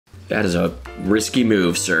That is a risky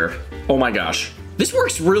move, sir. Oh my gosh. This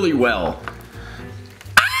works really well.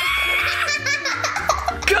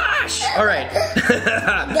 Gosh! All right.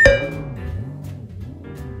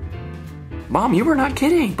 Mom, you were not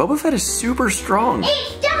kidding. Boba Fett is super strong.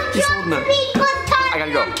 It's don't drop the meatballs time. I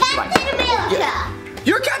gotta go. Captain America. Yeah.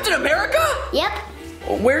 You're Captain America? Yep.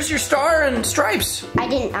 Where's your star and stripes? I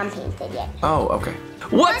didn't unpaint it yet. Oh, okay.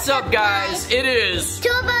 What's up, guys? It is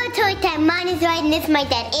Turbo Toy Time. Mine is right, and this is my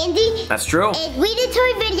dad, Andy. That's true. And we do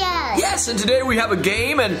toy videos. Yes, and today we have a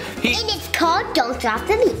game, and it's called Don't Drop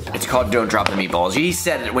the Meatballs. It's called Don't Drop the Meatballs. He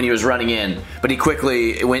said it when he was running in, but he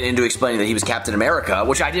quickly went into explaining that he was Captain America,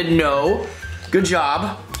 which I didn't know. Good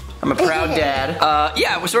job. I'm a proud dad.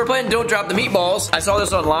 Yeah, so we're playing Don't Drop the Meatballs. I saw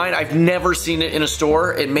this online. I've never seen it in a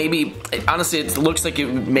store. Honestly, it looks like it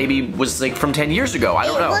maybe was like from 10 years ago. I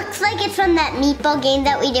don't know. It looks like it's from that meatball game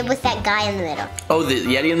that we did with that guy in the middle. Oh, the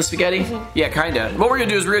Yeti and the spaghetti? Yeah, kinda. What we're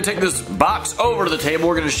gonna do is we're gonna take this box over to the table.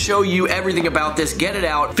 We're gonna show you everything about this, get it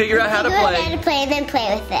out, figure out how to play. Then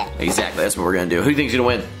play with it. Exactly, that's what we're gonna do. Who do you think's gonna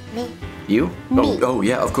win? Me. You? Me. Oh,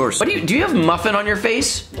 yeah, of course. What do you have muffin on your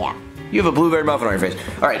face? Yeah. You have a blueberry muffin on your face.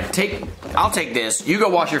 All right, I'll take this. You go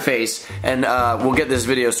wash your face, and we'll get this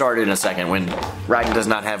video started in a second when Ryan does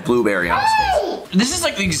not have blueberry on his face. This is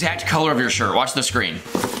like the exact color of your shirt. Watch the screen.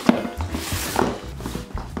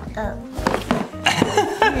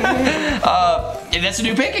 That's a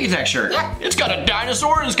new Pancake Attack shirt. Yep. It's got a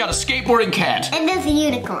dinosaur and it's got a skateboarding cat. And there's a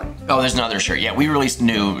unicorn. Oh, there's another shirt. Yeah, we released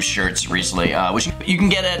new shirts recently, which you can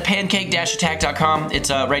get at pancake-attack.com. It's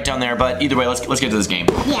right down there. But either way, let's get to this game.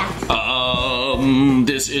 Yeah.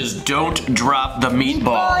 This is Don't Drop the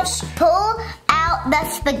Meatballs. Pull out the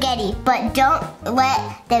spaghetti, but don't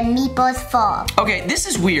let the meatballs fall. Okay, this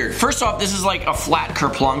is weird. First off, this is like a flat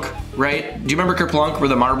Kerplunk, right? Do you remember Kerplunk where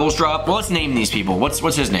the marbles drop? Well, let's name these people. What's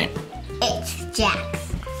his name? It's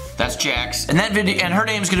Jax. That's Jax. And her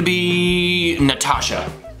name's gonna be Natasha.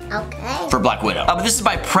 Okay. For Black Widow. But this is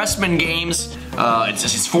by Pressman Games.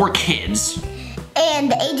 It's for kids.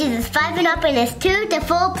 And the ages is 5 and up, and it's 2 to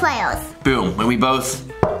 4 players. Boom. And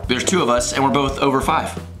there's 2 of us, and we're both over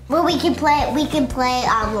 5. Well, we can play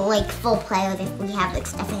like full players if we have like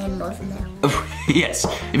stuffed animals in there. Yes.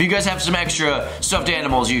 If you guys have some extra stuffed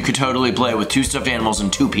animals, you could totally play with 2 stuffed animals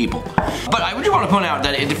and 2 people. But I do want to point out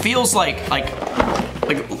that it feels like I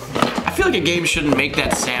feel like a game shouldn't make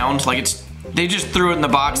that sound. Like they just threw it in the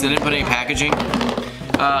box. They didn't put any packaging.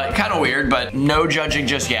 Kind of weird, but no judging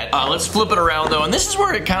just yet. Let's flip it around though, and this is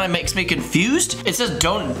where it kind of makes me confused. It says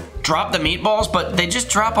don't drop the meatballs, but they just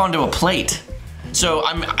drop onto a plate. So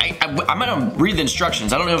I'm gonna read the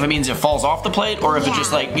instructions. I don't know if it means it falls off the plate or if it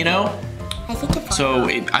just like, you know? I think it falls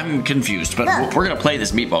off. I'm confused, but we're gonna play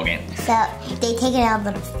this meatball game. So they take it out,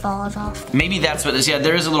 but it falls off. Maybe that's what this, yeah,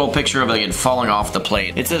 there is a little picture of like it falling off the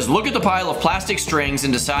plate. It says, look at the pile of plastic strings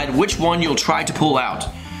and decide which one you'll try to pull out.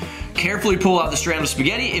 Carefully pull out the strand of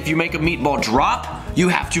spaghetti. If you make a meatball drop, you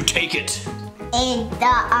have to take it. And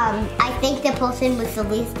I think the person with the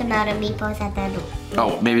least amount of meatballs at the end.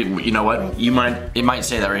 Oh, maybe, you know what? It might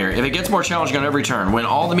say that right here. If it gets more challenging on every turn, when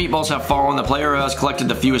all the meatballs have fallen, the player who has collected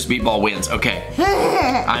the fewest meatball wins. Okay.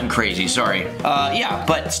 I'm crazy, sorry. Yeah,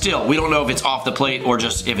 but still, we don't know if it's off the plate or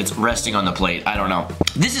just if it's resting on the plate. I don't know.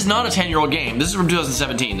 This is not a 10-year-old game. This is from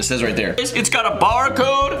 2017. It says right there. It's got a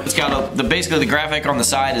barcode. It's got basically the graphic on the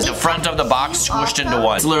side is the front of the box squished into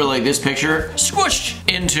one. It's literally this picture squished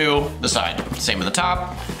into the side. Same with the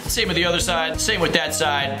top, same with the other side, same with that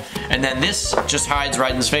side, and then this just hides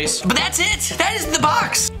right in his face. But that's it! That is the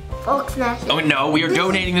box! Hulk smash. Oh no, we are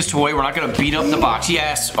donating this toy. We're not gonna beat up the box. He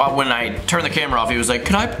asked when I turned the camera off, he was like,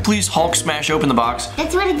 can I please Hulk smash open the box?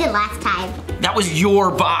 That's what I did last time. That was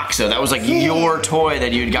your box, though. That was like your toy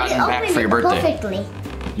that you'd gotten back for your birthday. Perfectly.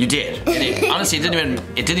 You did. Honestly, it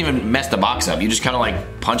didn't even mess the box up. You just kind of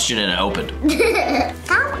like punched it and it opened.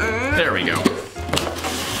 There we go.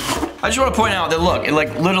 I just want to point out that look,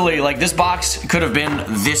 literally this box could have been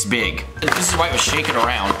this big. This is why it was shaking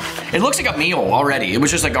around. It looks like a meal already. It was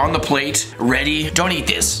just like on the plate, ready. Don't eat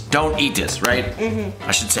this. Don't eat this, right? Mm-hmm.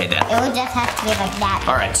 I should say that. It would just have to be like that.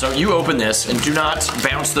 All right, so you open this and do not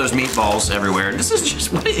bounce those meatballs everywhere. This is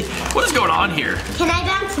just, what is going on here? Can I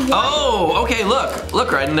bounce one? Oh, okay,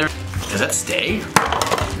 look right in there. Does that stay?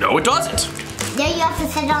 No, it doesn't. There you have to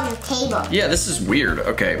set it on the table. Yeah, this is weird.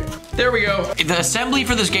 Okay, there we go. The assembly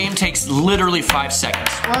for this game takes literally 5 seconds.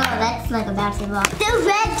 Whoa, that's like a bouncy ball. The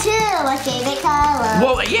red too, my favorite color.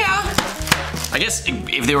 Well, yeah. I guess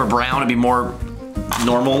if they were brown, it'd be more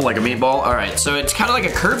normal, like a meatball. All right, so it's kind of like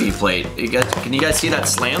a curvy plate. Can you guys see that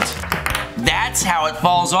slant? That's how it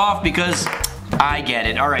falls off because I get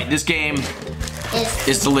it. All right, this game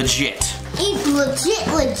is the legit. It's legit.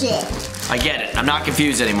 I get it. I'm not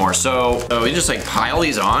confused anymore. So we just like pile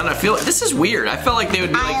these on. I feel this is weird. I felt like they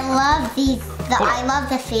would be like. I love these. I love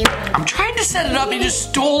the feeling. I'm trying to set it up. You just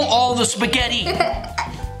stole all the spaghetti.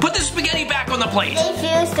 Put the spaghetti back on the plate. They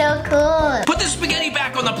feel so cool. Put the spaghetti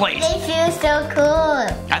back on the plate. They feel so cool.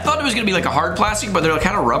 I thought it was gonna be like a hard plastic, but they're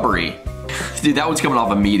kind of rubbery. Dude, that one's coming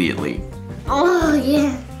off immediately. Oh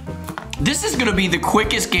yeah. This is gonna be the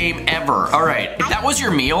quickest game ever. All right, if that was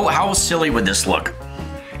your meal, how silly would this look?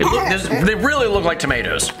 They really look like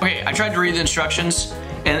tomatoes. Okay, I tried to read the instructions,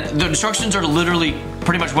 and the instructions are literally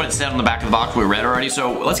pretty much what it said on the back of the box we read already,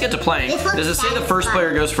 so let's get to playing. Does it say the first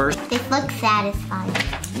player goes first? This looks satisfying.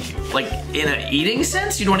 Like, in an eating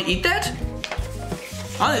sense? You'd want to eat that?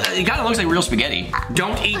 It kind of looks like real spaghetti.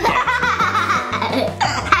 Don't eat that.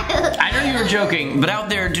 I know you were joking, but out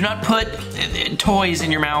there, do not put toys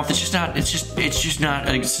in your mouth. It's just not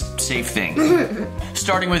a safe thing.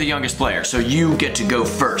 Starting with the youngest player, so you get to go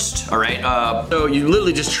first, all right? So you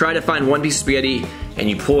literally just try to find one piece of spaghetti and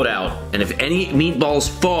you pull it out, and if any meatballs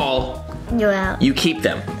fall, you're out. You keep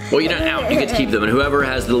them. Well, you're not out, you get to keep them, and whoever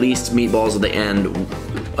has the least meatballs at the end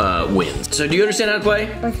wins. So do you understand how to play?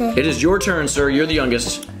 Okay. It is your turn, sir. You're the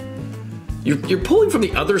youngest. You're pulling from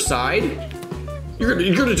the other side?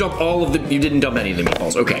 You're gonna dump all of the, you didn't dump any of the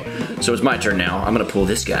meatballs. Okay, so it's my turn now. I'm gonna pull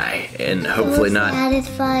this guy and hopefully not.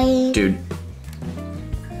 Satisfying. Dude.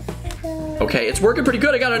 Okay, it's working pretty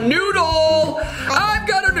good. I got a noodle! I've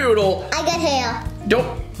got a noodle! I got hair. Don't,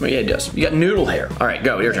 well, yeah, it does. You got noodle hair. All right,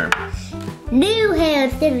 go, your turn. New hair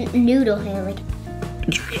instead of noodle hair. Like.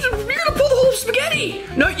 You're gonna pull the whole spaghetti!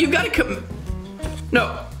 No, you gotta come,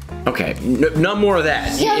 no. Okay, no more of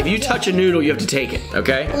that. If you touch a noodle, you have to take it,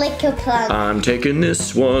 okay? Like a pug. I'm taking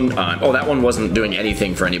this one. Oh, that one wasn't doing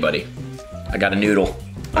anything for anybody. I got a noodle.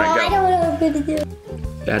 All right, go. I don't know what I'm gonna do.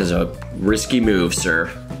 That is a risky move,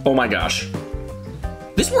 sir. Oh my gosh.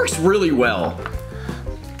 This works really well.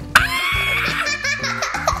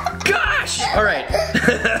 Gosh! All right.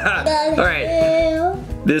 All right.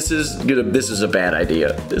 This is a bad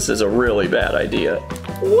idea. This is a really bad idea.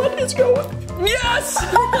 What is going? Yes!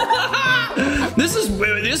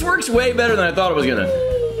 This works way better than I thought it was gonna.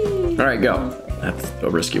 All right, go. That's a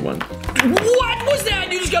risky one. What was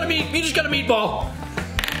that? You just got a meatball.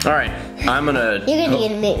 All right, I'm gonna. You're gonna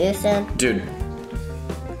get a meatball soon. Dude,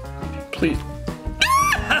 please.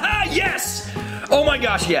 Yes! Oh my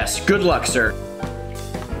gosh, yes. Good luck, sir.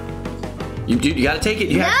 You gotta take it.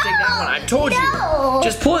 You have to take that one. I told you.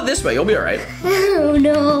 Just pull it this way. You'll be all right. Oh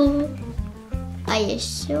no. Are you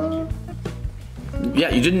sure?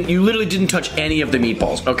 Yeah, you literally didn't touch any of the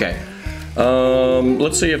meatballs. Okay.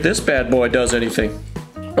 Let's see if this bad boy does anything.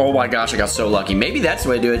 Oh my gosh, I got so lucky. Maybe that's the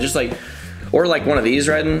way to do it. Just like, or like one of these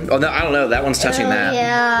right in. Oh, no, I don't know. That one's touching that.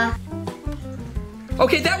 Yeah.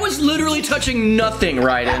 Okay, that was literally touching nothing,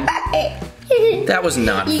 Ryden. That was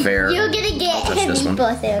not fair. You're gonna get touch this one.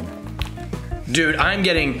 Dude, I'm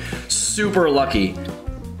getting super lucky.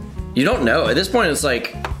 You don't know. At this point, it's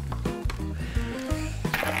like,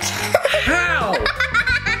 how?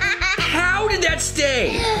 How did that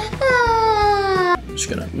stay?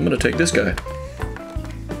 I'm gonna take this guy.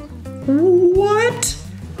 What?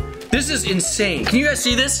 This is insane. Can you guys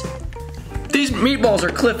see this? These meatballs are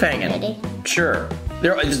cliffhanging. Ready? Sure.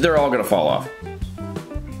 They're all gonna fall off.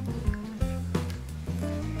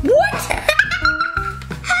 What?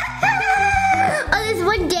 Oh, there's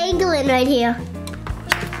one dangling right here.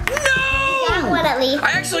 That one at least.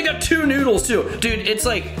 I actually got 2 noodles too. Dude, it's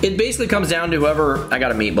like, it basically comes down to whoever, I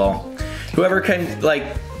got a meatball. Whoever can, like,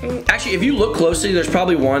 actually, if you look closely, there's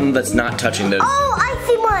probably one that's not touching those. Oh, I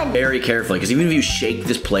see one. Very carefully, because even if you shake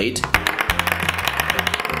this plate,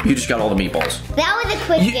 you just got all the meatballs. That was a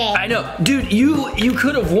quick game. I know. Dude, you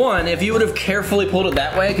could have won if you would have carefully pulled it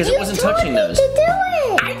that way, because it wasn't touching those. You told me to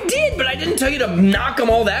do it. I did, but I didn't tell you to knock them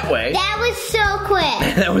all that way. That was so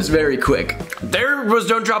quick. That was very quick. There was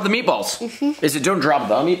don't drop the meatballs. Is it don't drop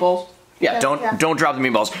the meatballs? Yeah, don't drop the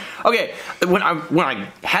meatballs. Okay, when I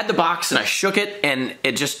had the box and I shook it and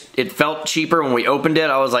it felt cheaper when we opened it,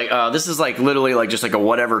 I was like, this is like literally like just like a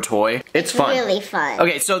whatever toy. It's fun. Really fun.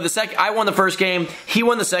 Okay, so I won the first game, he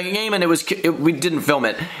won the second game, and we didn't film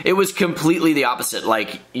it. It was completely the opposite.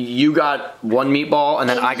 Like you got one meatball and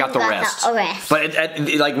then I got the rest. But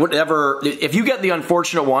like whatever, if you get the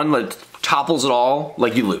unfortunate one that topples it all,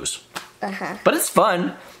 like you lose. But it's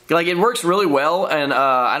fun. Like, it works really well, and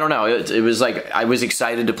I don't know, it was like, I was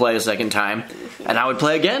excited to play a second time, and I would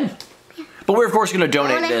play again. But we're of course gonna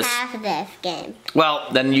donate this. half of this game. Well,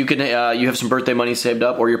 then you can, you have some birthday money saved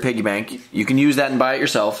up, or your piggy bank. You can use that and buy it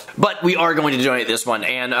yourself. But we are going to donate this one,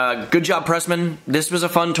 and good job, Pressman. This was a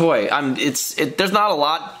fun toy. There's not a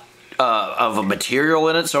lot of a material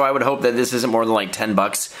in it, so I would hope that this isn't more than like 10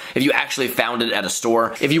 bucks if you actually found it at a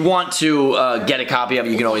store. If you want to get a copy of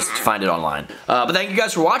it, you can always find it online. But thank you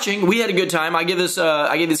guys for watching. We had a good time. I gave this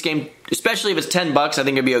game, especially if it's 10 bucks, I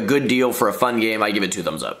think it'd be a good deal for a fun game. I give it 2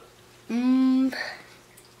 thumbs up.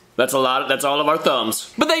 That's all of our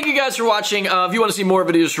thumbs. But thank you guys for watching. If you want to see more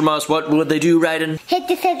videos from us, what would they do, Raiden? Hit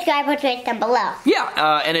the subscribe button right down below.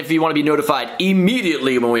 Yeah, and if you want to be notified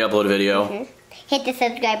immediately when we upload a video. Hit the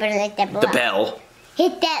subscribe button right down below. The bell.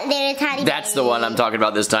 Hit that little tiny That's the one I'm talking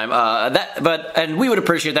about this time. And we would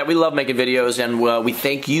appreciate that. We love making videos, and we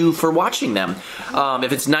thank you for watching them.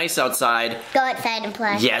 If it's nice outside, go outside and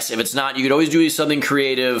play. Yes, if it's not, you could always do something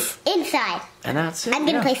creative inside. And that's it. I'm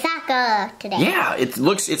gonna play soccer today. Yeah,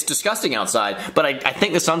 it's disgusting outside, but I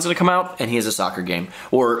think the sun's gonna come out, and he has a soccer game.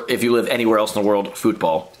 Or if you live anywhere else in the world,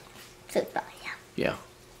 football. Football, yeah. Yeah.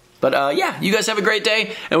 But yeah, you guys have a great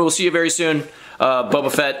day, and we'll see you very soon.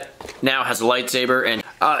 Boba Fett now has a lightsaber, and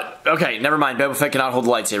okay, never mind. Boba Fett cannot hold the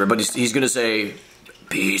lightsaber, but he's gonna say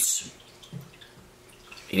peace.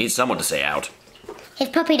 He needs someone to say out. His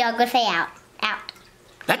puppy dog will say out. Out.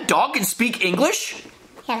 That dog can speak English?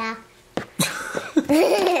 Hello.